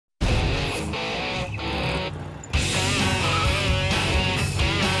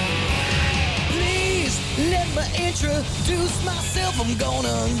introduce myself. I'm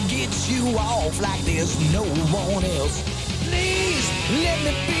gonna get you off like there's no one else. Please let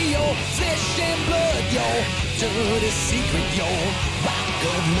me be your flesh and blood, your dirty secret, your rock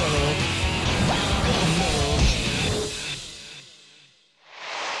of love, rock of love.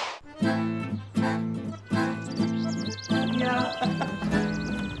 Yeah.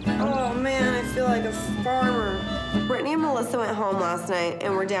 Oh man, I feel like a farmer. Brittany and Melissa went home last night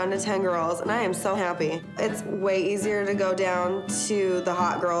and we're down to 10 girls, and I am so happy. It's way easier to go down to the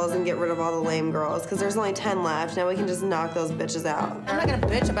hot girls and get rid of all the lame girls, because there's only 10 left. Now we can just knock those bitches out. I'm not gonna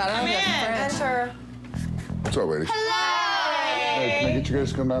bitch about it. I'm Enter. What's up, ladies? Hello! Hey, can I get you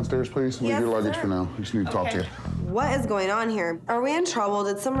guys to come downstairs, please? Leave your luggage for now. I just need to talk to you. What is going on here? Are we in trouble?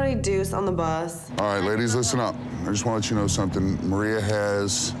 Did somebody deuce on the bus? All right, ladies, listen up. I just want to let you know something. Maria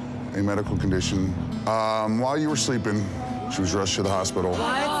has a medical condition. While you were sleeping, she was rushed to the hospital.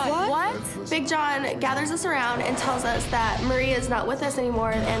 What? Big John gathers us around and tells us that Maria is not with us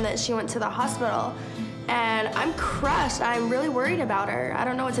anymore and that she went to the hospital. And I'm crushed. I'm really worried about her. I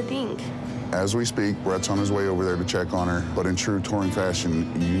don't know what to think. As we speak, Brett's on his way over there to check on her. But in true touring fashion,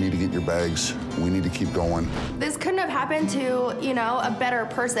 you need to get your bags. We need to keep going. This couldn't have happened to, you know, a better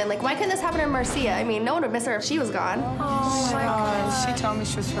person. Like, why couldn't this happen to Marcia? I mean, no one would miss her if she was gone. Oh my God. She told me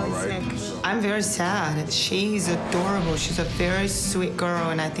she was really sick. I'm very sad. She's adorable. She's a very sweet girl,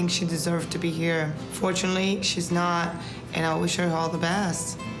 and I think she deserved to be here. Fortunately, she's not, and I wish her all the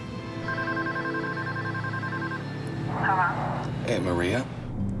best. Hello? Hey, Maria.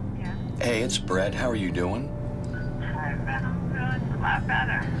 Yeah. Hey, it's Brett. How are you doing? I'm feeling a lot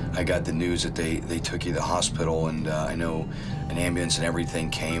better. I got the news that they took you to the hospital, and I know an ambulance and everything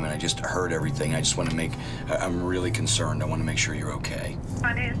came, and I just heard everything. I just want to I'm really concerned. I want to make sure you're okay.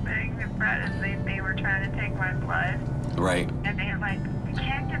 Funniest thing with Brett is they were trying to take my blood. Right. And they were like, you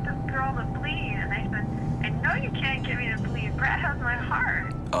can't get this girl to bleed. And I said, I know you can't get me to bleed. Brett has my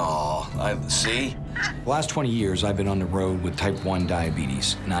heart. Oh, see? The last 20 years, I've been on the road with type 1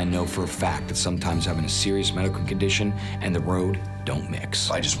 diabetes, and I know for a fact that sometimes having a serious medical condition and the road don't mix.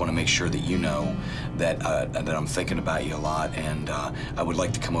 I just want to make sure that you know that that I'm thinking about you a lot, and I would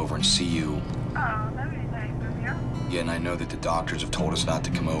like to come over and see you. Oh, that'd be nice of you. Yeah, and I know that the doctors have told us not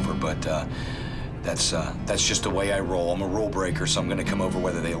to come over, but that's just the way I roll. I'm a rule breaker, so I'm going to come over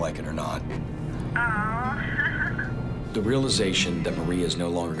whether they like it or not. Oh. The realization that Maria is no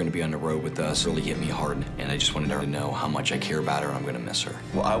longer going to be on the road with us really hit me hard, and I just wanted her to know how much I care about her and I'm going to miss her.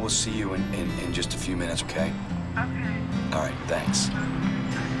 Well, I will see you in just a few minutes, okay? Okay. All right, thanks.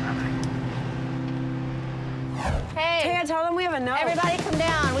 Hey, I told them we have a note. Everybody come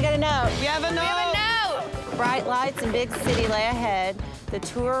down. We got a note. We have a note. We have a note. Bright lights and big city lay ahead. The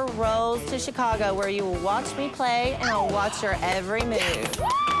tour rolls to Chicago, where you will watch me play, and I'll watch your every move.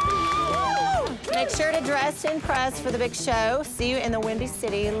 Make sure to dress to impress for the big show. See you in the Windy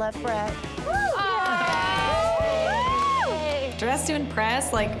City. Love, Brett. Dress to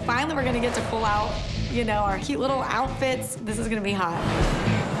impress. Like, finally we're gonna get to pull out, you know, our cute little outfits. This is gonna be hot.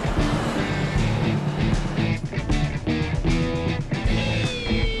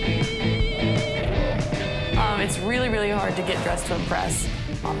 It's really, really hard to get dressed to impress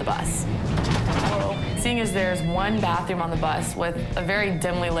on the bus. Seeing as there's one bathroom on the bus with a very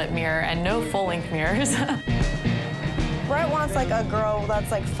dimly lit mirror and no full-length mirrors. Brett wants like a girl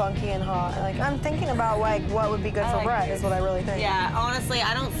that's like funky and hot. Like, I'm thinking about like what would be good for Brett is what I really think. Yeah, honestly,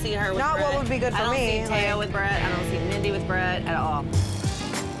 I don't see her with Not Brett. what would be good for me. I don't see Teo with Brett. I don't see Mindy with Brett at all.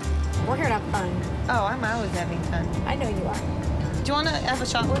 We're here to have fun. Oh, I'm always having fun. I know you are. Do you want to have a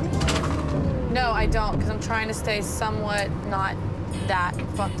shot with me? No, I don't, because I'm trying to stay somewhat not that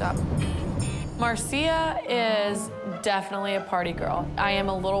fucked up. Marcia is definitely a party girl. I am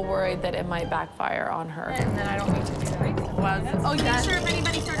a little worried that it might backfire on her. And then I don't need to do that. Oh, you not sure if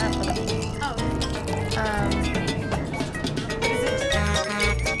anybody started? Oh.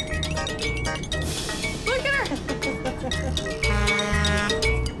 Look at her!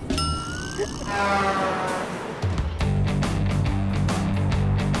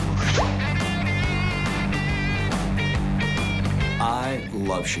 I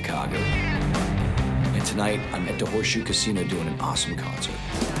love Chicago. And tonight, I'm at the Horseshoe Casino doing an awesome concert.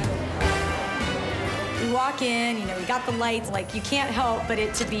 We walk in, you know, we got the lights, like, you can't help but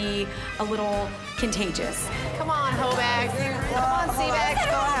it to be a little contagious. Come on, Hobags. Come on, Seabags.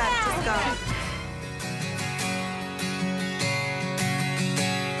 Go ahead. Just go.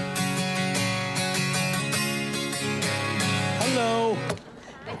 Hello.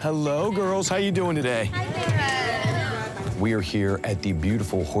 Hello, girls. How you doing today? We are here at the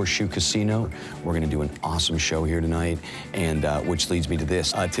beautiful Horseshoe Casino. We're gonna do an awesome show here tonight, and which leads me to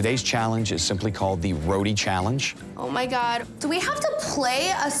this. Today's challenge is simply called the Roadie Challenge. Oh my God. Do we have to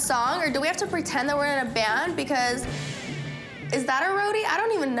play a song or do we have to pretend that we're in a band? Because is that a roadie? I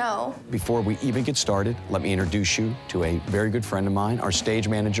don't even know. Before we even get started, let me introduce you to a very good friend of mine, our stage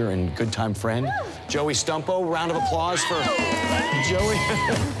manager and good time friend, Joey Stumpo. Round of applause for Joey.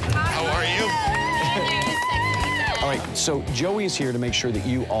 How are you? All right, so Joey is here to make sure that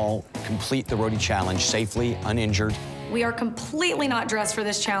you all complete the Roadie Challenge safely, uninjured. We are completely not dressed for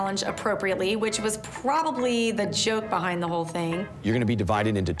this challenge appropriately, which was probably the joke behind the whole thing. You're gonna be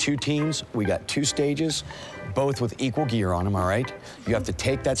divided into 2 teams. We got 2 stages, both with equal gear on them, all right? You have to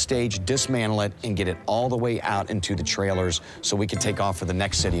take that stage, dismantle it, and get it all the way out into the trailers so we can take off for the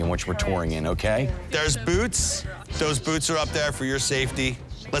next city in which we're touring in, okay? There's boots. Those boots are up there for your safety.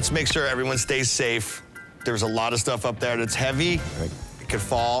 Let's make sure everyone stays safe. There's a lot of stuff up there that's heavy. Right. It could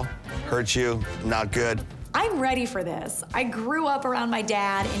fall, hurt you, not good. I'm ready for this. I grew up around my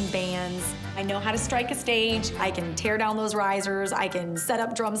dad in bands. I know how to strike a stage. I can tear down those risers. I can set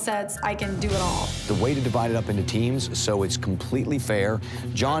up drum sets. I can do it all. The way to divide it up into teams so it's completely fair,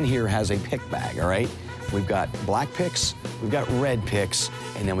 John here has a pick bag, all right? We've got black picks, we've got red picks,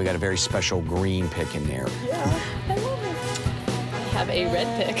 and then we got a very special green pick in there. Yeah, I love it. I have a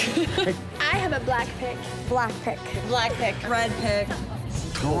red pick. I have a black pick. Black pick. Black pick. Red pick.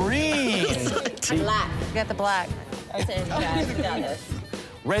 Green. Black. You got the black. That's it, guys. You got this.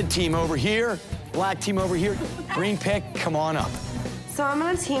 Red team over here, black team over here, green pick, come on up. So I'm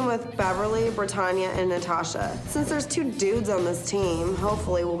gonna team with Beverly, Britannia, and Natasha. Since there's 2 dudes on this team,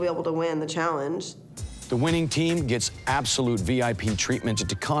 hopefully we'll be able to win the challenge. The winning team gets absolute VIP treatment at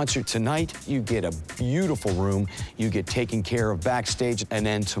the concert tonight. You get a beautiful room, you get taken care of backstage, and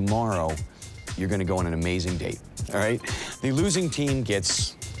then tomorrow, you're gonna go on an amazing date, all right? The losing team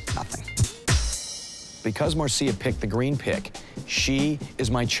gets nothing. Because Marcia picked the green pick, she is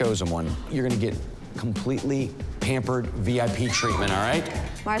my chosen one. You're gonna get completely pampered VIP treatment, all right?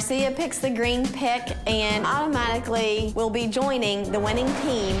 Marcia picks the green pick and automatically will be joining the winning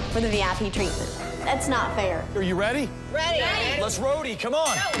team for the VIP treatment. That's not fair. Are you ready? Ready. Let's roadie, come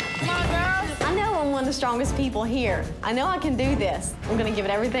on. Come on, girls. I know I'm one of the strongest people here. I know I can do this. I'm gonna give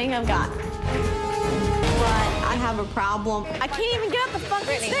it everything I've got. But I have a problem. I can't even get up the fucking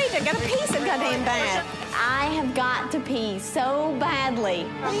stage. I gotta pee so goddamn bad. I have got to pee so badly.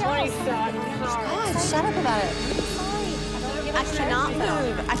 God, shut up about it. I cannot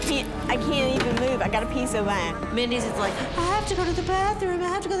move. I can't even move. I gotta pee so bad. Mindy's is like, I have to go to the bathroom. I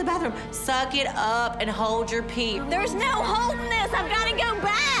have to go to the bathroom. Suck it up and hold your pee. There's no holding this. I've gotta go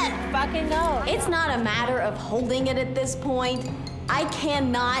bad. Fucking no. It's not a matter of holding it at this point. I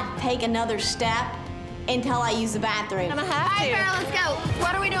cannot take another step until I use the bathroom. I'm gonna have to. All right, Farrah, let's go.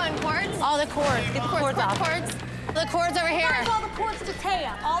 What are we doing, chords? All the cords. Get the cords off. Chords. The cords over here. All the cords to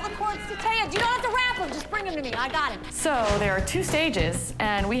Taya. All the cords to Taya. You don't have to wrap them. Just bring them to me. I got it. So there are 2 stages,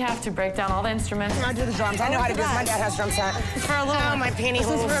 and we have to break down all the instruments. I do the drums. I know how to do this. My dad has drum set. For a little one. My pantyhose.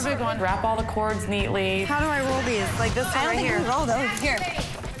 This is for a big one. Wrap all the cords neatly. How do I roll these? Like this one right here? I don't think we roll those. Here.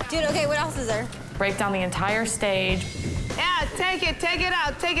 Dude, okay, what else is there? Break down the entire stage. Yeah, take it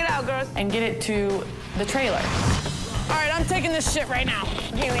out, girls. And get it to the trailer. All right, I'm taking this shit right now.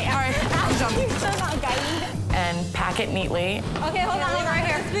 Okay, wait, all right. And pack it neatly. Okay, hold on, right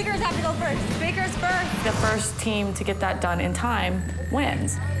here. Speakers have to go first. Speakers first. The first team to get that done in time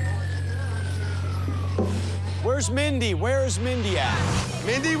wins. Where's Mindy? Where is Mindy at?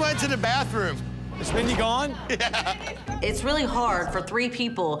 Mindy went to the bathroom. Is Mindy gone? Yeah. It's really hard for 3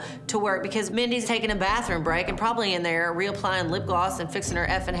 people to work because Mindy's taking a bathroom break and probably in there reapplying lip gloss and fixing her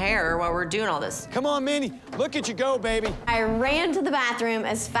effing hair while we're doing all this. Come on, Mindy. Look at you go, baby. I ran to the bathroom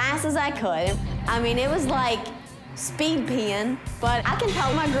as fast as I could. I mean, it was like speed peeing, but I can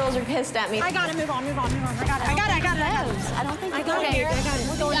tell my girls are pissed at me. I got it. Move on. I got it. I got it. I don't think I got it.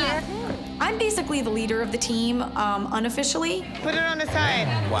 We're going here. I'm basically the leader of the team, unofficially. Put it on the side.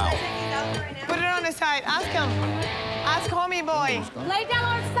 Wow. Put it on the side. Ask him. Ask homie boy. Lay down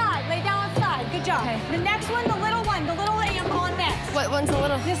on its side. Lay down on its side. Good job. Okay. The next one, the little one. The little am on next. What one's the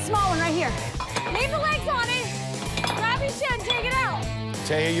little? This small one right here. Leave the legs on it. Grab your shit and take it out.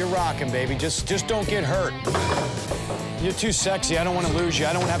 Taya, you're rocking, baby. Just don't get hurt. You're too sexy. I don't want to lose you.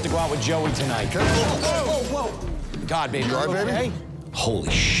 I don't want to have to go out with Joey tonight. Whoa. God, baby. You all right, baby? Okay? Holy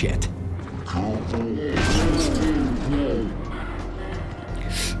shit.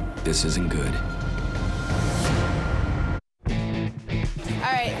 This isn't good.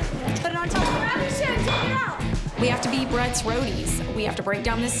 All right. Put it on top. Grab your shit and take it out. We have to be Brett's roadies. We have to break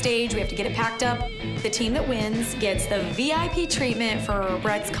down this stage, we have to get it packed up. The team that wins gets the VIP treatment for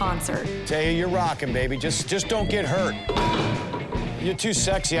Brett's concert. Taya, you're rocking, baby. Just don't get hurt. You're too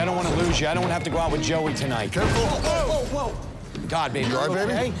sexy. I don't want to lose you. I don't want to have to go out with Joey tonight. Careful. Whoa. God, baby. You all right,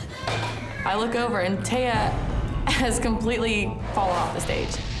 baby? I look over and Taya has completely fallen off the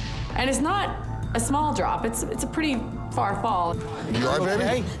stage. And it's not a small drop. It's a pretty far fall. You all right,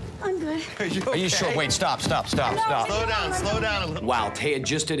 baby? I'm good. Are you sure? Wait, stop. Slow down a little. Wow, Taya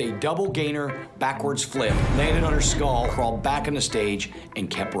just did a double gainer backwards flip, landed on her skull, crawled back on the stage, and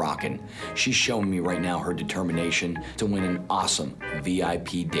kept rocking. She's showing me right now her determination to win an awesome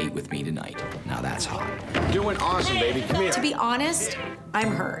VIP date with me tonight. Now that's hot. Doing awesome, baby. Come here. To be honest,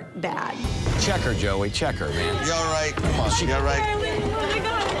 I'm hurt bad. Check her, Joey. Check her, man. You all right? Come on, you all right?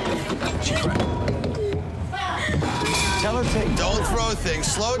 Tell her to... Don't throw things.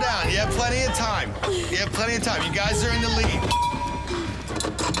 Slow down. You have plenty of time. You have plenty of time. You guys are in the lead.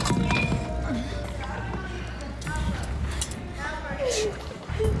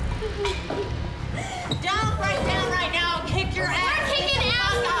 Jump right down right now. Kick your ass. We're kicking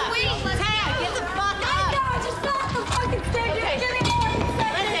out. Taya, get the fuck up. I know. Just fill out the fucking stage. Okay. Give me more.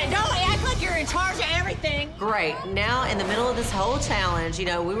 Listen, don't act like you're in charge of everything. Great. Now, in the middle of this whole challenge, you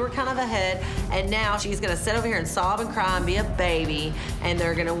know, we were kind of ahead, and now she's gonna sit over here and sob and cry and be a baby, and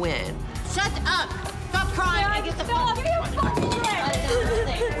they're gonna win. Shut up. Stop crying and get the fuck up.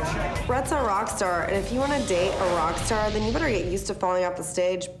 Brett's a rock star, and if you want to date a rock star, then you better get used to falling off the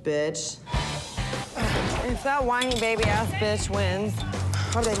stage, bitch. If that whiny baby ass bitch wins,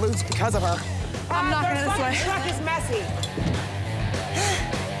 how do they lose because of her? I'm not gonna this way. The truck is messy.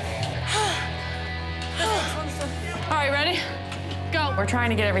 All right, ready? Go. We're trying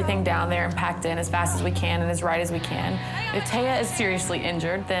to get everything down there and packed in as fast as we can and as right as we can. If Taya is seriously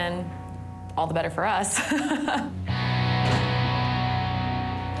injured, then all the better for us.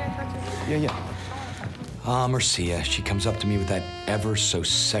 Yeah. Marcia, she comes up to me with that ever so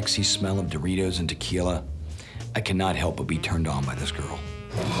sexy smell of Doritos and tequila. I cannot help but be turned on by this girl.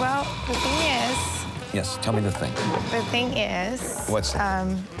 Well, the thing is... Yes, tell me the thing. The thing is... What's that?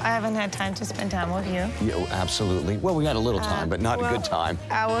 I haven't had time to spend time with you. Yeah, absolutely. Well, we had a little time, but not a good time.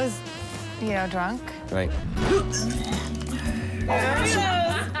 I was, drunk. Right.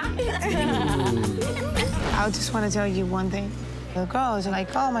 I just want to tell you one thing. The girls are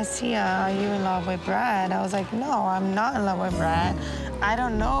like, oh, Marcia, are you in love with Brad? I was like, no, I'm not in love with Brad. I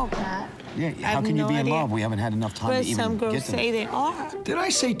don't know Brad. Yeah, how can you be in love? We haven't had enough time to even some girls get to say they are. Did I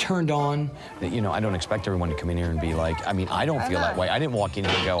say turned on? I don't expect everyone to come in here and be like, I don't feel that way. I didn't walk in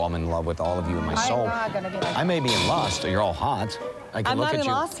here and go, I'm in love with all of you in my soul. I'm not gonna get it. I may be in lust, or you're all hot. I can I'm look not at in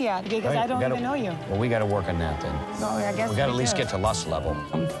you. lust yet, because I don't even know you. Well, we got to work on that then. No, I guess we got to at least get to lust level.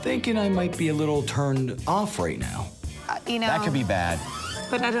 I'm thinking I might be a little turned off right now. That could be bad.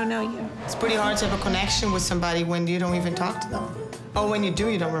 But I don't know you. It's pretty hard to have a connection with somebody when you don't even talk to them. Or when you do,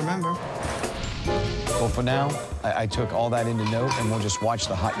 you don't remember. Well, for now, I took all that into note, and we'll just watch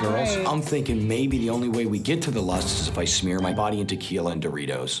the hot girls. Right. I'm thinking maybe the only way we get to the lust is if I smear my body in tequila and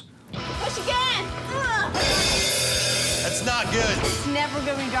Doritos. Push again. That's not good. It's never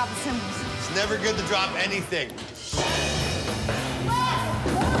good when you drop the cymbals. It's never good to drop anything.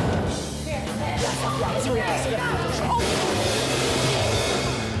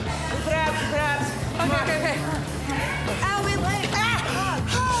 Okay. Ow, my leg.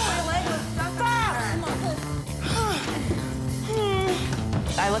 My leg was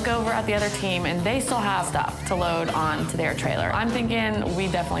I look over at the other team, and they still have stuff to load onto their trailer. I'm thinking we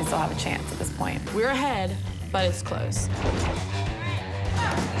definitely still have a chance at this point. We're ahead, but it's close.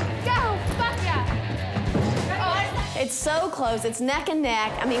 Go! Fuck yeah! It's so close. It's neck and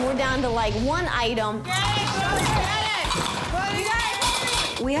neck. I mean, we're down to like one item.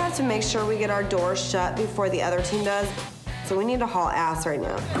 We have to make sure we get our doors shut before the other team does, so we need to haul ass right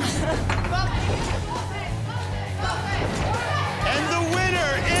now. And the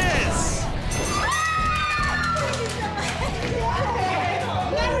winner is...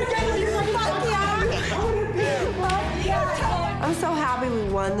 I'm so happy we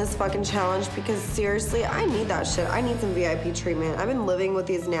won this fucking challenge because seriously, I need that shit. I need some VIP treatment. I've been living with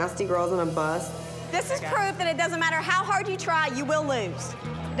these nasty girls on a bus. This is proof that it doesn't matter how hard you try, you will lose.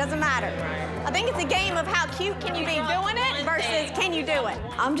 It doesn't matter. I think it's a game of how cute can you be doing it versus can you do it.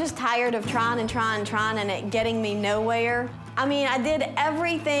 I'm just tired of trying and it getting me nowhere. I mean, I did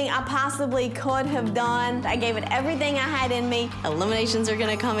everything I possibly could have done. I gave it everything I had in me. Eliminations are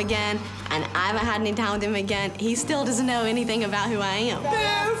gonna come again, and I haven't had any time with him again. He still doesn't know anything about who I am. Boo,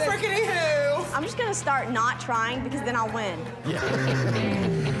 frickety who. I'm just gonna start not trying because then I'll win.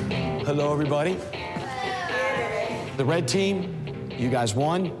 Hello, everybody. The red team, you guys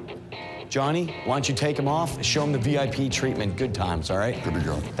won. Johnny, why don't you take them off? Show them the VIP treatment. Good times, all right? Good to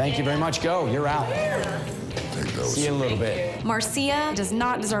go. Thank you very much. Go, you're out. Take those. See you in a little bit. Marcia does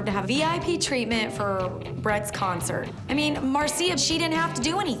not deserve to have VIP treatment for Brett's concert. I mean, Marcia, she didn't have to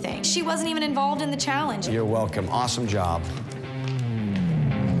do anything. She wasn't even involved in the challenge. You're welcome. Awesome job.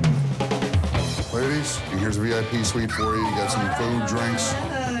 Ladies, and here's a VIP suite for you. You got some food, drinks.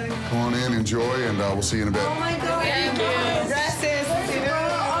 Come on in, enjoy, and we'll see you in a bit. Oh my God. Thank you. Dresses.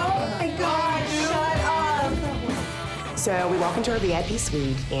 Oh my God, shut up. So we walk into our VIP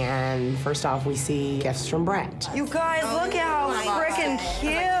suite, and first off, we see gifts from Brett. You guys, look at how freaking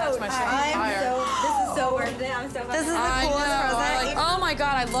cute. This is so worth it. I'm so This is the coolest present. Oh my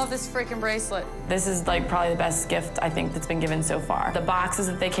God, I love this freaking bracelet. This is like probably the best gift I think that's been given so far. The boxes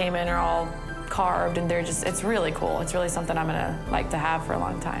that they came in are all carved, and they're just, it's really cool. It's really something I'm gonna like to have for a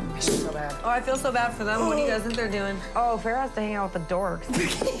long time. Oh, I feel so bad for them. What do you guys think they're doing? Oh, Farrah has to hang out with the dorks.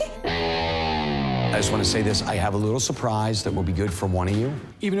 I just want to say this. I have a little surprise that will be good for one of you.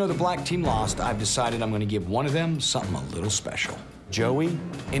 Even though the black team lost, I've decided I'm going to give one of them something a little special. Joey,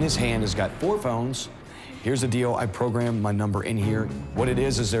 in his hand, has got 4 phones. Here's the deal. I programmed my number in here. What it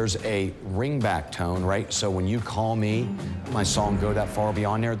is there's a ringback tone, right? So when you call me, my song Go That Far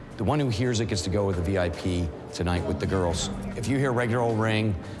Beyond there. The one who hears it gets to go with the VIP tonight with the girls. If you hear regular old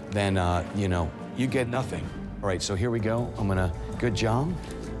ring, then, you know, you get nothing. All right, so here we go. I'm gonna, good job.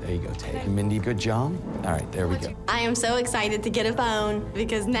 There you go, Tay. Mindy, good job. All right, there we go. I am so excited to get a phone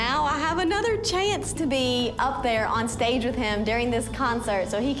because now I have another chance to be up there on stage with him during this concert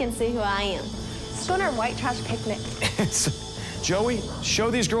so he can see who I am. Let's go on our white trash picnic. Joey,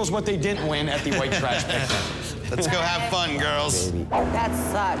 show these girls what they didn't win at the white trash picnic. Let's go have fun, girls. That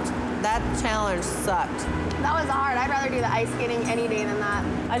sucked. That challenge sucked. That was hard. I'd rather do the ice skating any day than that.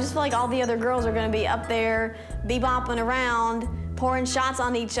 I just feel like all the other girls are gonna be up there, bebopping around, pouring shots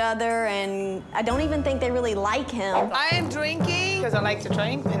on each other, and I don't even think they really like him. I am drinking because I like to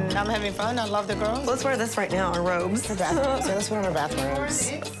drink, and I'm having fun. I love the girls. Let's wear this right now, our robes. So let's put on our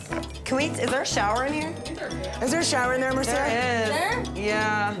bathrobes. Can we, is there a shower in here? Is there a shower in there, Marcia? There is. There?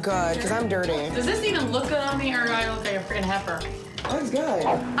 Yeah. Good, because I'm dirty. Does this even look good on me, or do I look like a freaking heifer? Looks good.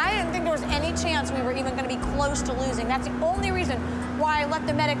 I didn't think there was any chance we were even going to be close to losing. That's the only reason why I let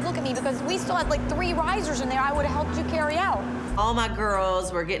the medic look at me, because we still had like 3 risers in there I would have helped you carry out. All my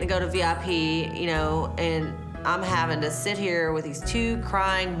girls were getting to go to VIP, you know, and I'm having to sit here with these 2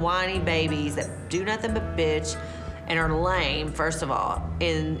 crying, whiny babies that do nothing but bitch and are lame, first of all.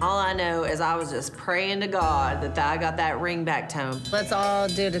 And all I know is I was just praying to God that I got that ring back tone. Let's all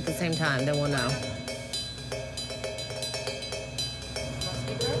do it at the same time, then we'll know.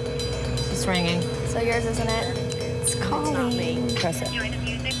 It's ringing. So yours, isn't it? It's calling. It's not me. Press it. Enjoy the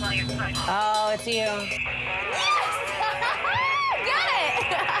music while you're pushing. Oh, it's you.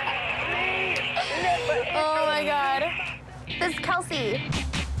 Oh my God. This is Kelsey.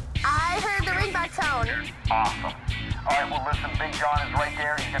 I heard the ringback tone. Awesome. All right, well, listen, Big John is right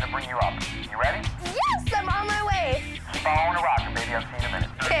there. He's going to bring you up. You ready? Yes, I'm on my way. Keep on a rocker, baby. I'll see you in a minute.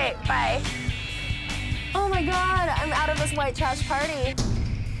 Okay, bye. Oh my God, I'm out of this white trash party.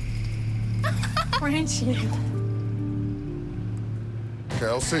 Frenchie.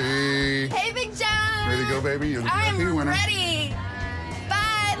 Kelsey. Hey, Big John. Ready to go, baby? You're the I'm VIP winner. ready.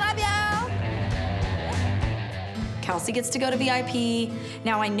 Bye, love y'all. Kelsey gets to go to VIP.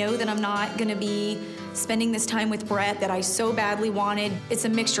 Now I know that I'm not gonna be spending this time with Brett that I so badly wanted. It's a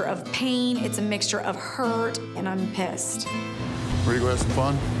mixture of pain, it's a mixture of hurt, and I'm pissed. Ready to go have some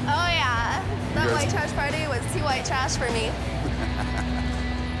fun? Oh yeah, that Yes. white trash party was too white trash for me.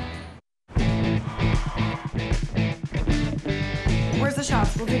 Where's the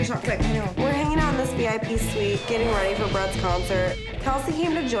shots? We'll take a shot quick. I know. We're hanging out in this VIP suite, getting ready for Brett's concert. Kelsey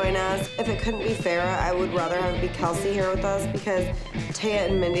came to join us. If it couldn't be Farrah, I would rather have it be Kelsey here with us because Taya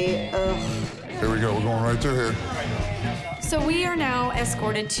and Mindy, ugh. Here we go. We're going right through here. So we are now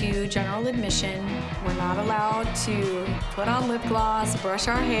escorted to general admission. We're not allowed to put on lip gloss, brush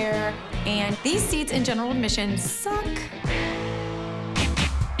our hair, and these seats in general admission suck.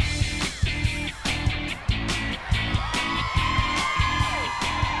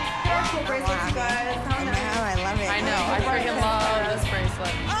 Bracelets, you guys. I love it. I know, I freaking love this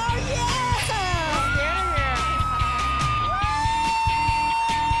bracelet. Oh, yeah!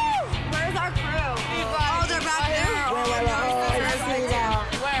 Where's our crew? Oh, they're back there.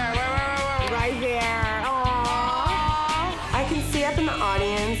 Where? Right there. Aww. I can see up in the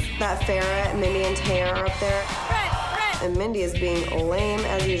audience that Farrah, Mindy, and Taya are up there. And I Mindy is being lame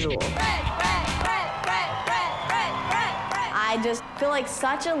as usual. I just feel like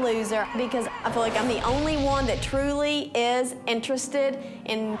such a loser because I feel like I'm the only one that truly is interested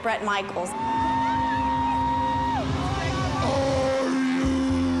in Bret Michaels. Are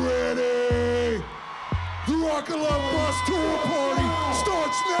you ready? The Rock and Love Bus Tour Party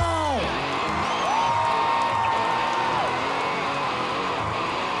starts now!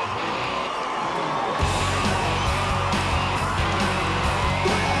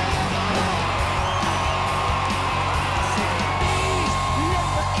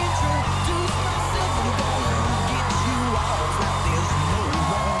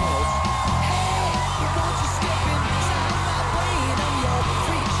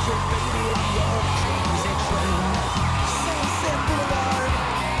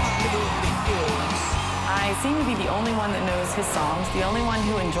 I seem to be the only one that knows his songs, the only one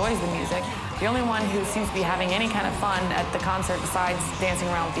who enjoys the music, the only one who seems to be having any kind of fun at the concert besides dancing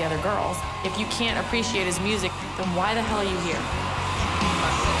around with the other girls. If you can't appreciate his music, then why the hell are you here?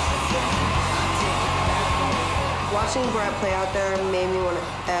 Watching Bret play out there made me want to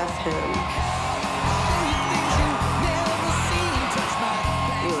F him.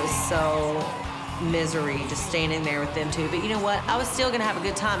 It was so misery just standing there with them two. But you know what? I was still gonna have a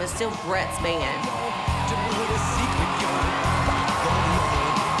good time. It's still Bret's band.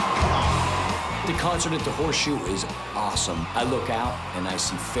 The concert at the Horseshoe is awesome. I look out and I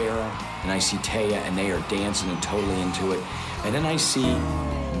see Farrah and I see Taya and they are dancing and totally into it. And then I see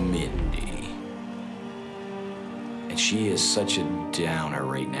Mindy. And she is such a downer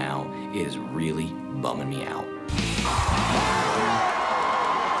right now. It is really bumming me out.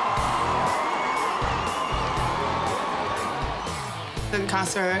 The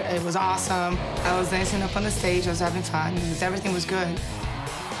concert, it was awesome. I was dancing up on the stage, I was having fun, everything was good.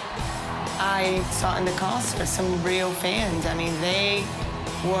 I saw in the concert some real fans. I mean, they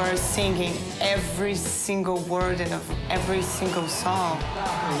were singing every single word of every single song.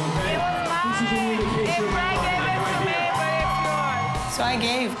 So I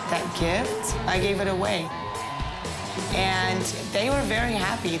gave that gift, I gave it away. And they were very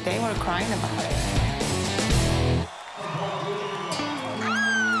happy, they were crying about it.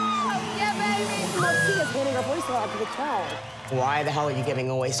 Why the hell are you giving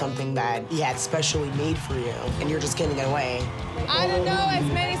away something that he had specially made for you, and you're just giving it away? I don't know as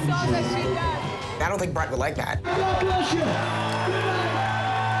many songs as she does. I don't think Bret would like that.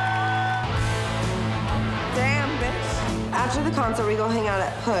 Damn, bitch. After the concert, we go hang out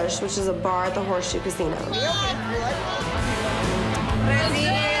at Push, which is a bar at the Horseshoe Casino.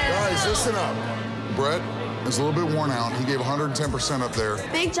 Guys, listen up. Bret is a little bit worn out. He gave 110% up there.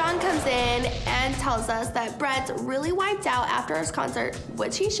 Big John comes in and tells us that Bret's really wiped out after his concert,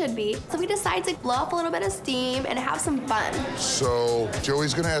 which he should be. So we decide to blow off a little bit of steam and have some fun. So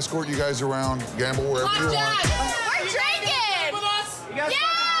Joey's gonna escort you guys around, gamble wherever you want. We're drinking! With us? Yeah!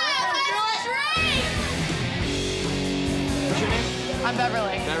 Let's drink! What's your name? I'm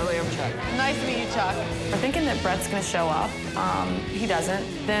Beverly. Beverly, I'm Chuck. Nice to meet you, Chuck. We're thinking that Bret's gonna show up. He doesn't.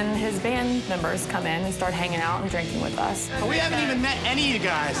 Then his band members come in and start hanging out and drinking with us. We haven't even met any of you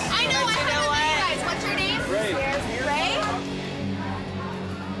guys. I know, I haven't met you guys. What's your name? Ray. Ray?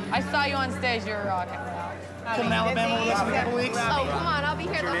 I saw you on stage, you were rocking. Come to Alabama with us in a couple weeks. Oh, come on, I'll be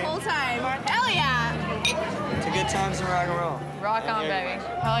here the whole time. Hell yeah! It's a good time to rock and roll. Rock on, baby.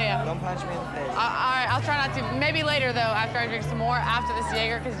 Hell yeah. Don't punch me in the face. All right, I'll try not to. Maybe later, though, after I drink some more, after this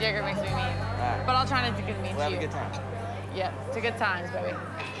Jaeger, because Jaeger makes me mean. Right. But I'll try not to get mean We'll to have you. a good time. Yep, it's a good times, baby.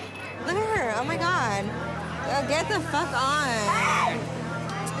 Look at her. Oh my God. Get the fuck on.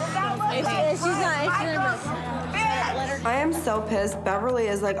 She's not. I am so pissed. Beverly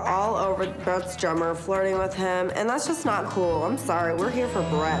is like all over Bret's drummer, flirting with him, and that's just not cool. I'm sorry. We're here for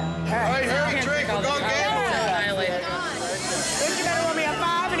Bret. All right, here we drink. We're going gamble. Think you better want me a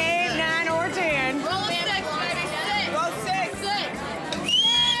 5, an 8, 9, or 10. Roll 6, baby. 6. Roll 6. 6.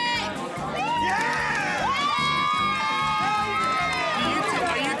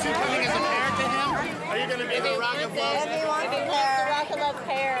 Are you two coming as a pair to him? Are you going to be the rock and roll? If you want the pair, rock and love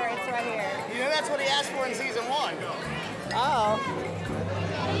pair, it's right here. You know that's what he asked for in season 1. Oh.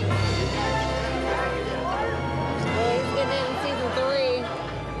 Well, he's getting it in season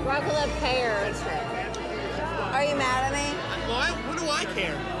 3. Rock and love pair. Are you mad at me? What? What do I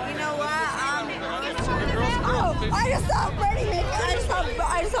care? You know what? Oh, I just saw Freddie make out.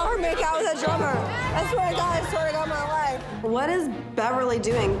 I just saw her make out with a drummer. I swear to God, my life. What is Beverly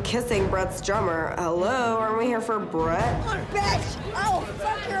doing kissing Bret's drummer? Hello, aren't we here for Bret? Oh, bitch! Oh,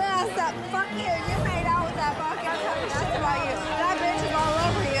 fuck your ass up. Fuck you. You made out with that fuck. I'm talking nuts about you. That bitch is all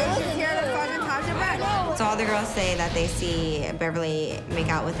over you. She's here to fucking talk to Bret. So all the girls say that they see Beverly make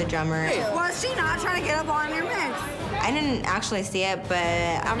out with the drummer. Was she not trying to get up on your mix? I didn't actually see it, but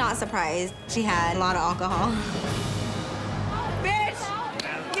I'm not surprised. She had a lot of alcohol.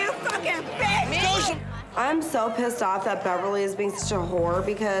 Bitch! You fucking bitch! I'm so pissed off that Beverly is being such a whore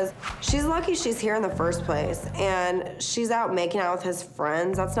because she's lucky she's here in the first place. And she's out making out with his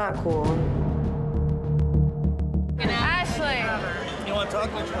friends. That's not cool. Ashley. You want to talk?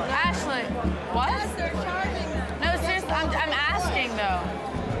 Ashley. What? No, seriously, I'm asking though.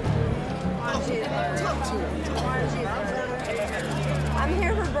 I'm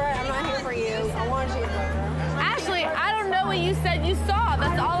here for Brett. I'm not here for you. I want you. Ashley, I don't know what you said you saw.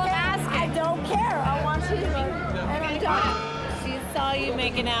 That's all I'm asking. I don't care. I want you to be. And I'm done. She saw you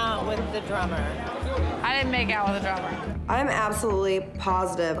making out with the drummer. I didn't make out with the drummer. I'm absolutely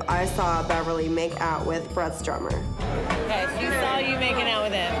positive I saw Beverly make out with Brett's drummer. Okay, she saw you making out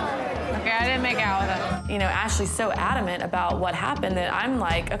with him. Okay, I didn't make out with him. You know, Ashley's so adamant about what happened that I'm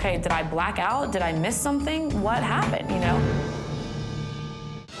like, okay, did I black out? Did I miss something? What happened, you know?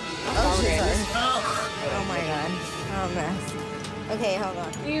 Oh my God. Oh, mess. Okay, hold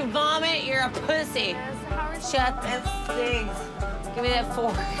on. You vomit, you're a pussy. Shut that stinks. Give me that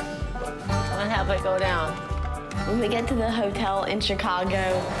fork. I'm gonna have it go down. When we get to the hotel in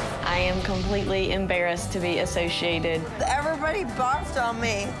Chicago, I am completely embarrassed to be associated Everybody boxed on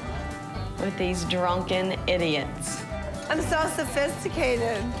me. with these drunken idiots. I'm so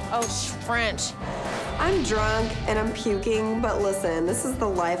sophisticated. Oh, French. I'm drunk and I'm puking, but listen, this is the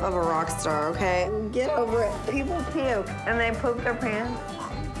life of a rock star, okay? Get over it. People puke and they poop their pants.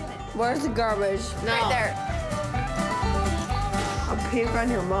 Where's the garbage? No. Right there. I'll puke on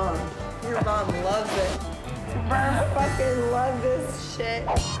your mom. Your mom loves it. I fucking love this shit.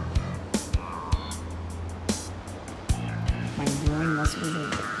 My groin muscles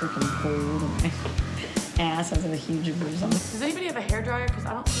are freaking cold and my ass has a huge bruise on it. Does anybody have a hairdryer? Because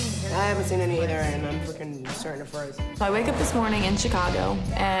I don't see any hair. I haven't seen any either, and I'm freaking starting to freeze. So I wake up this morning in Chicago,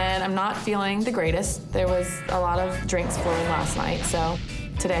 and I'm not feeling the greatest. There was a lot of drinks flowing last night, so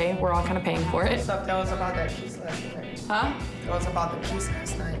today we're all kind of paying for it. What's up? Tell us about that kiss last night. Huh? Tell us about the kiss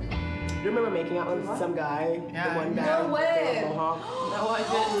last night. You remember making out with some guy? Yeah. The one guy. No way. The Mohawk? No, I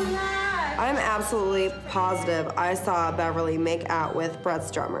didn't. I'm absolutely positive I saw Beverly make out with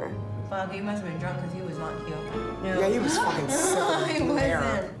Brett's drummer. Fuck, you must have been drunk because he was not cute. Yeah, he was fucking sick. He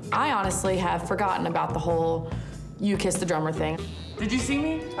wasn't. I honestly have forgotten about the whole you kiss the drummer thing. Did you see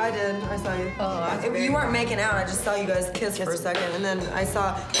me? I did. I saw you. Oh, You weren't making out. I just saw you guys kiss for a second, and then I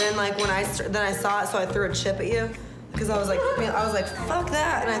saw. Then like when I saw it, so I threw a chip at you because I was like, fuck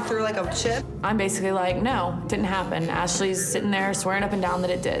that, and I threw like a chip. I'm basically like, no, didn't happen. Ashley's sitting there swearing up and down that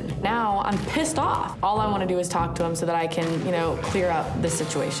it did. Now I'm pissed off. All I want to do is talk to him so that I can, you know, clear up this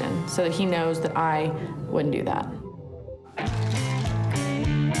situation so that he knows that I wouldn't do that.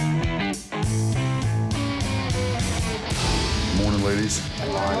 Morning, ladies.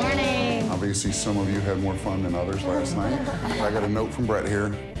 Good morning. Obviously, some of you had more fun than others last night. I got a note from Brett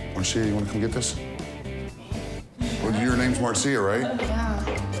here. Marcia, you want to come get this? Well, your name's Marcia, right?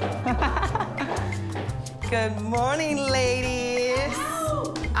 Good morning, ladies.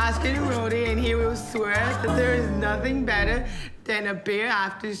 Oscar wrote it, and he will swear that there is nothing better than a beer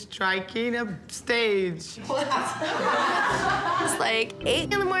after striking a stage. It's like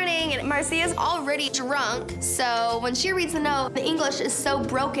 8 in the morning and Marcia's already drunk. So when she reads the note, the English is so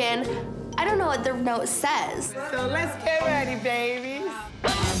broken, I don't know what the note says. So let's get ready, babies.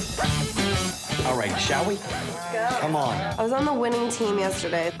 All right, shall we? Let's go. Come on. I was on the winning team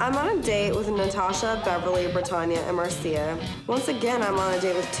yesterday. I'm on a date with Natasha, Beverly, Britannia, and Marcia. Once again, I'm on a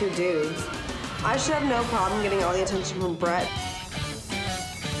date with 2 dudes. I should have no problem getting all the attention from Brett.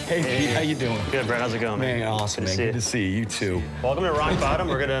 Hey, Pete, how you doing? Good, Brett. How's it going, man? Man, awesome, man. Good to see you. You too. Welcome to Rock Bottom.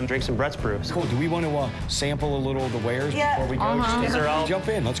 We're gonna drink some Brett's brews. Cool. Do we want to sample a little of the wares before we go? These are all- Jump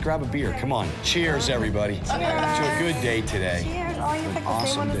in. Let's grab a beer. Come on. Cheers, everybody. To a good day today. Cheers. Oh, you picked the Awesome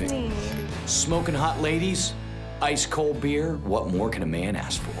same one as day. me. Smoking hot ladies, ice cold beer. What more can a man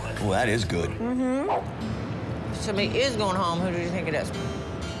ask for? Well, that is good. Mm-hmm. Somebody is going home. Who do you think it is?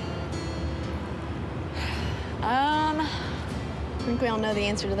 I think we all know the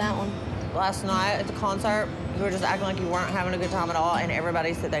answer to that one. Last night at the concert, you were just acting like you weren't having a good time at all, and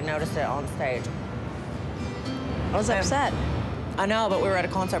everybody said they noticed it on stage. I was upset. I know, but we were at a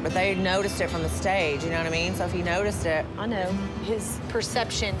concert, but they noticed it from the stage, you know what I mean? So if he noticed it... I know. His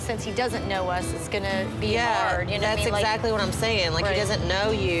perception, since he doesn't know us, it's gonna be hard, you know that's what I mean? exactly what I'm saying. Like, Right. he doesn't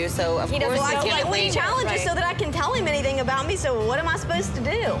know you, so of course Well, he I can't like we leave challenge it. you so that I can tell him anything about me, so what am I supposed to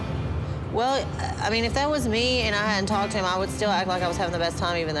do? Well, I mean, if that was me and I hadn't talked to him, I would still act like I was having the best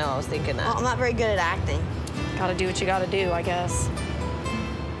time, even though I was thinking that. Well, I'm not very good at acting. Gotta do what you gotta do, I guess.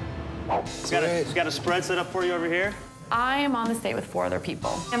 He's got a spread set up for you over here. I am on this date with 4 other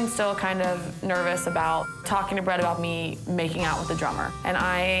people. I'm still kind of nervous about talking to Brett about me making out with the drummer. And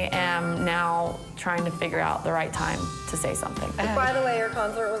I am now trying to figure out the right time to say something. By the way, your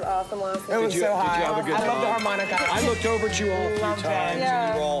concert was awesome last night. It was so high. Did you have a good I time? love the harmonica. I looked over at you all a few times,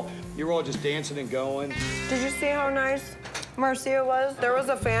 Yeah. and you were all just dancing and going. Did you see how nice Marcia was? There was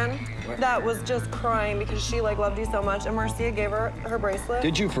a fan that was just crying because she loved you so much, and Marcia gave her her bracelet.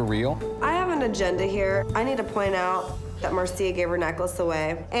 Did you for real? I have an agenda here. I need to point out that Marcia gave her necklace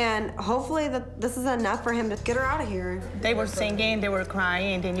away, and hopefully this is enough for him to get her out of here. They were singing, they were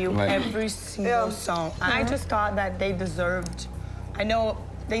crying, they knew Right. every single song. I just thought that they deserved, I know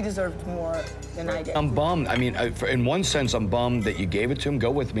they deserved more than I did. I'm bummed. I mean, in one sense, I'm bummed that you gave it to him.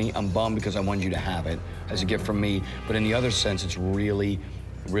 Go with me. I'm bummed because I wanted you to have it as a gift from me. But in the other sense, it's really,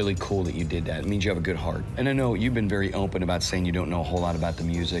 really cool that you did that. It means you have a good heart. And I know you've been very open about saying you don't know a whole lot about the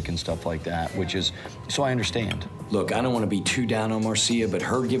music and stuff like that, which is, so I understand. Look, I don't want to be too down on Marcia, but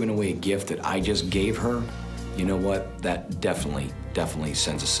her giving away a gift that I just gave her, you know what? That definitely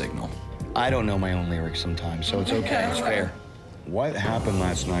sends a signal. I don't know my own lyrics sometimes, so it's okay. It's fair. What happened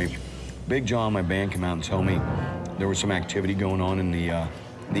last night? Big John, my band, came out and told me there was some activity going on in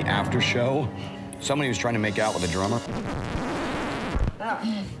the after show. Somebody was trying to make out with a drummer.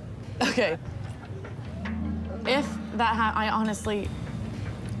 Okay. If that I honestly...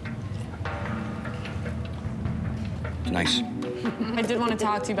 Nice. I did want to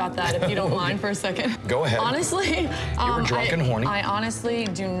talk to you about that, if you don't mind for a second. Go ahead. Honestly, You were drunk and horny. I honestly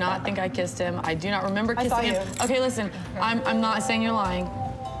do not think I kissed him. I do not remember kissing him. you. Okay, listen, I'm not saying you're lying.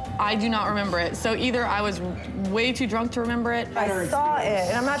 I do not remember it. So either I was way too drunk to remember it. I saw it,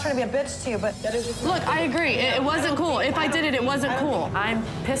 and I'm not trying to be a bitch to you, but that is just... Look, I agree. It wasn't cool. If I did it, it wasn't cool. I'm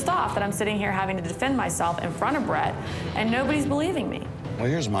pissed off that I'm sitting here having to defend myself in front of Brett, and nobody's believing me. Well,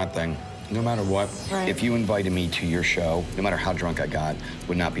 here's my thing. No matter what, Right. if you invited me to your show, no matter how drunk I got,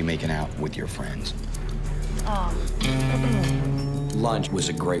 would not be making out with your friends. Lunch was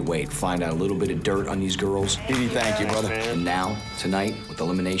a great way to find out a little bit of dirt on these girls. Edie, thank you, brother. And now, tonight, with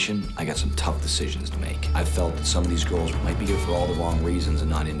elimination, I got some tough decisions to make. I felt that some of these girls might be here for all the wrong reasons and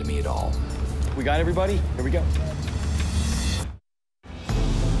not into me at all. We got everybody? Here we go.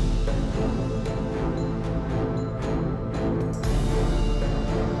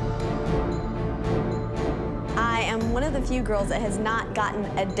 I am one of the few girls that has not gotten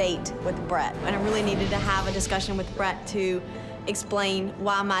a date with Brett, and I really needed to have a discussion with Brett to explain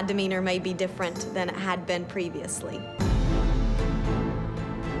why my demeanor may be different than it had been previously.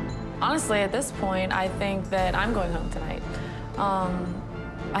 Honestly, at this point, I think that I'm going home tonight.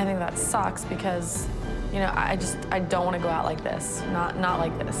 I think that sucks because, you know, I don't want to go out like this. Not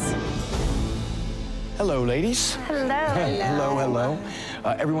like this. Hello, ladies. Hello. Hello, hello.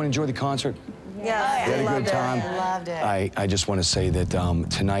 Everyone enjoy the concert? Yeah, You had a good time? Loved it. I just want to say that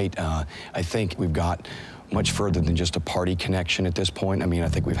tonight, I think we've got much further than just a party connection at this point. I mean, I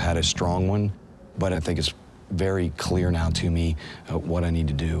think we've had a strong one, but I think it's very clear now to me what I need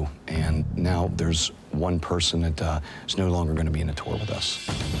to do. And now there's one person that is no longer going to be in a tour with us.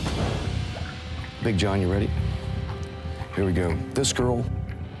 Big John, you ready? Here we go. This girl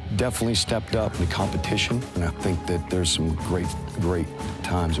definitely stepped up in the competition, and I think that there's some great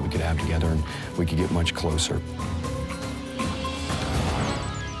times that we could have together, and we could get much closer.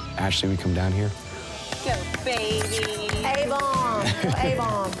 Ashley, we come down here? Go, baby. A-bomb.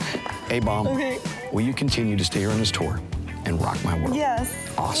 A-bomb. A-bomb, Okay. will you continue to stay here on this tour and rock my world? Yes.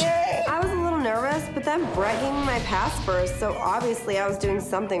 Awesome. Yay. I was a little nervous, but then Brett gave me my pass first, so obviously I was doing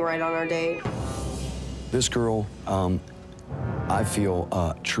something right on our date. This girl, I feel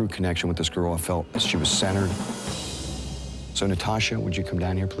a true connection with this girl. I felt she was centered. So Natasha, would you come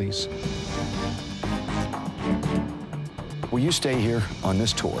down here, please? Will you stay here on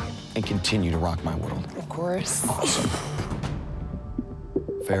this tour and continue to rock my world? Of course. Awesome.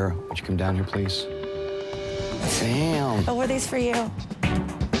 Farrah, would you come down here, please? Damn. Oh, were these for you?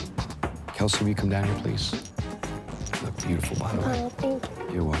 Kelsey, will you come down here, please? You look beautiful, by the way. Oh, thank you.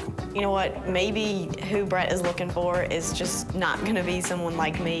 You're welcome. You know what? Maybe who Brett is looking for is just not gonna be someone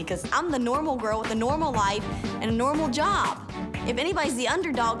like me, because I'm the normal girl with a normal life and a normal job. If anybody's the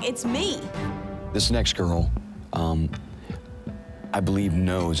underdog, it's me. This next girl, I believe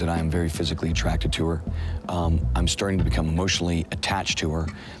knows that I am very physically attracted to her. I'm starting to become emotionally attached to her.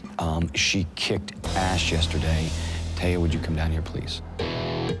 She kicked ass yesterday. Taya, would you come down here, please?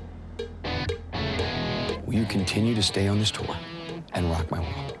 Will you continue to stay on this tour and rock my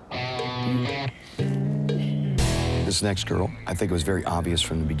world? This next girl, I think it was very obvious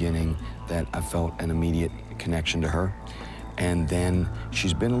from the beginning that I felt an immediate connection to her. And then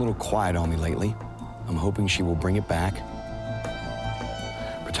she's been a little quiet on me lately. I'm hoping she will bring it back.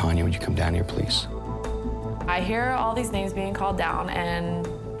 Britannia, would you come down here, please? I hear all these names being called down, and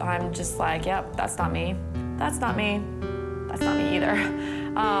I'm just like, yep, that's not me. That's not me. That's not me either.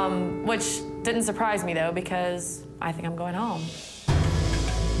 Which didn't surprise me, though, because I think I'm going home.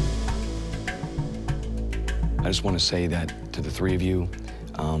 I just want to say that to the three of you,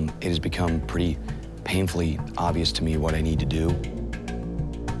 it has become pretty painfully obvious to me what I need to do.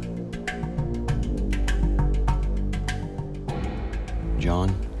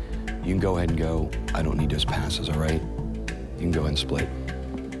 John, you can go ahead and go. I don't need those passes, all right? You can go ahead and split.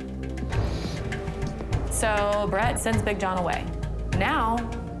 So Brett sends Big John away. Now,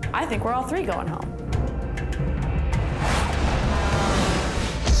 I think we're all three going home.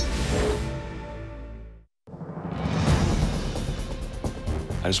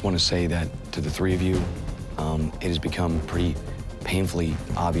 I just want to say that to the three of you, it has become pretty painfully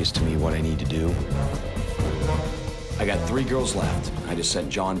obvious to me what I need to do. I got 3 girls left. I just sent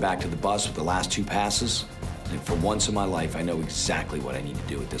John back to the bus with the last 2 passes. And for once in my life, I know exactly what I need to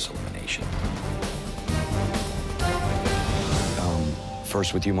do with this elimination.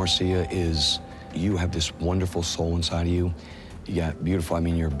 First with you, Marcia, is you have this wonderful soul inside of you. You got beautiful, I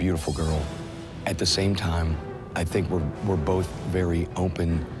mean, you're a beautiful girl. At the same time, I think we're both very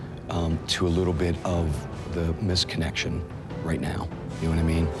open to a little bit of the misconnection right now. You know what I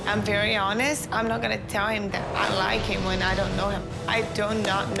mean? I'm very honest. I'm not gonna tell him that I like him when I don't know him. I do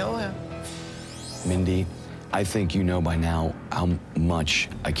not know him. Mindy, I think you know by now how much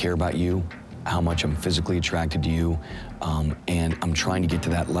I care about you, how much I'm physically attracted to you, and I'm trying to get to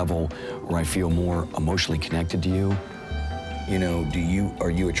that level where I feel more emotionally connected to you. You know,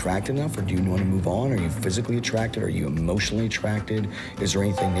 are you attracted enough, or do you want to move on? Are you physically attracted? Are you emotionally attracted? Is there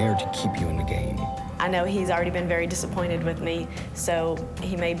anything there to keep you in the game? I know he's already been very disappointed with me, so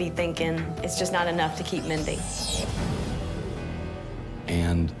he may be thinking it's just not enough to keep Mindy.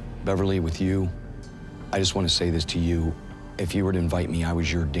 And Beverly, with you, I just want to say this to you. If you were to invite me, I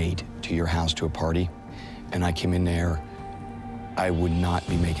was your date to your house to a party, and I came in there, I would not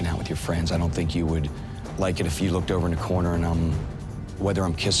be making out with your friends. I don't think you would like it if you looked over in the corner and whether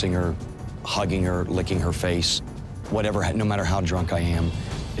I'm kissing her, hugging her, licking her face, whatever, no matter how drunk I am,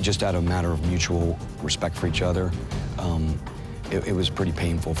 just out of a matter of mutual respect for each other. It was pretty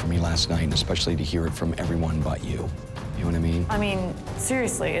painful for me last night, and especially to hear it from everyone but you. You know what I mean? I mean,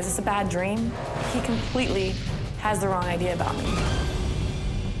 seriously, is this a bad dream? He completely has the wrong idea about me.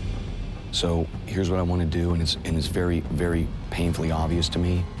 So here's what I want to do, and it's very, very painfully obvious to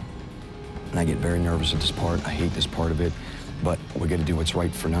me. And I get very nervous at this part. I hate this part of it, but we're gonna do what's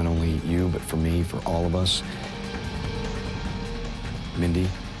right for not only you, but for me, for all of us. Mindy,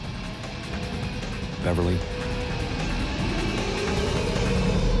 Beverly,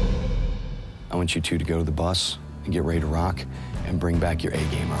 I want you two to go to the bus and get ready to rock and bring back your A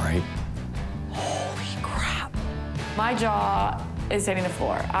game, all right? Holy crap. My jaw is hitting the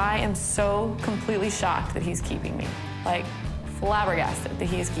floor. I am so completely shocked that he's keeping me. Like, flabbergasted that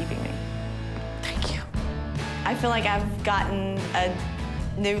he is keeping me. Thank you. I feel like I've gotten a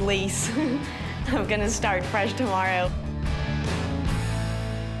new lease. I'm gonna start fresh tomorrow.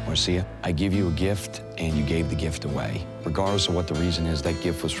 Marcia, I give you a gift, and you gave the gift away. Regardless of what the reason is, that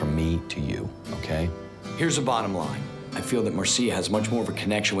gift was from me to you, okay? Here's the bottom line. I feel that Marcia has much more of a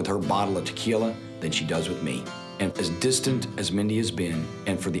connection with her bottle of tequila than she does with me. And as distant as Mindy has been,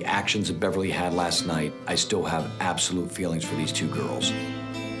 and for the actions that Beverly had last night, I still have absolute feelings for these 2 girls.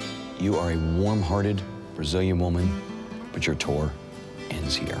 You are a warm-hearted Brazilian woman, but your tour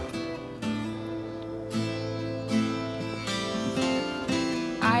ends here.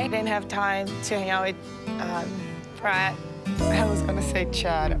 I didn't have time to hang out with Brad. I was gonna say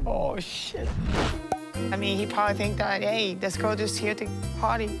Chad. Oh, shit. I mean, he probably think that, hey, this girl just here to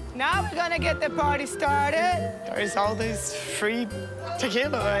party. Now we're gonna get the party started. There's all this free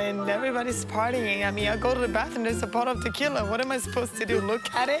tequila and everybody's partying. I mean, I go to the bathroom, there's a bottle of tequila. What am I supposed to do,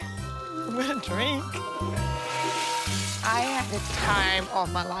 look at it? I'm gonna drink. I had the time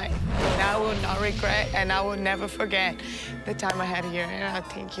of my life, and I will not regret, and I will never forget the time I had here, and I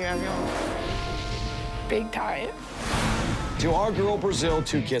thank you, everyone. Big time. To our girl Brazil,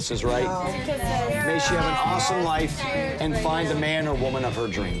 2 kisses, right? May she have an awesome life and find the man or woman of her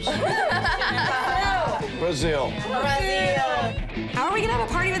dreams. Brazil. How are we gonna have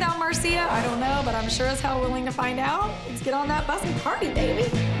a party without Marcia? I don't know, but I'm sure as hell willing to find out. Let's get on that bus and party, baby.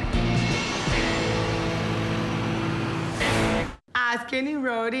 Ask any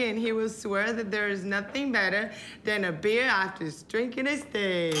roadie, and he will swear that there is nothing better than a beer after striking a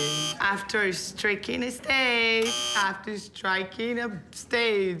stage. After striking a stage. After striking a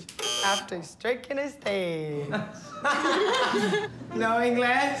stage. After striking a stage. No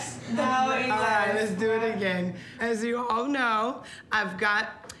English? No English. All right, let's do it again. As you all know, I've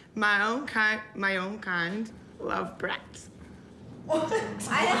got my own kind love brats. What?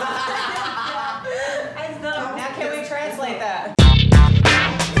 I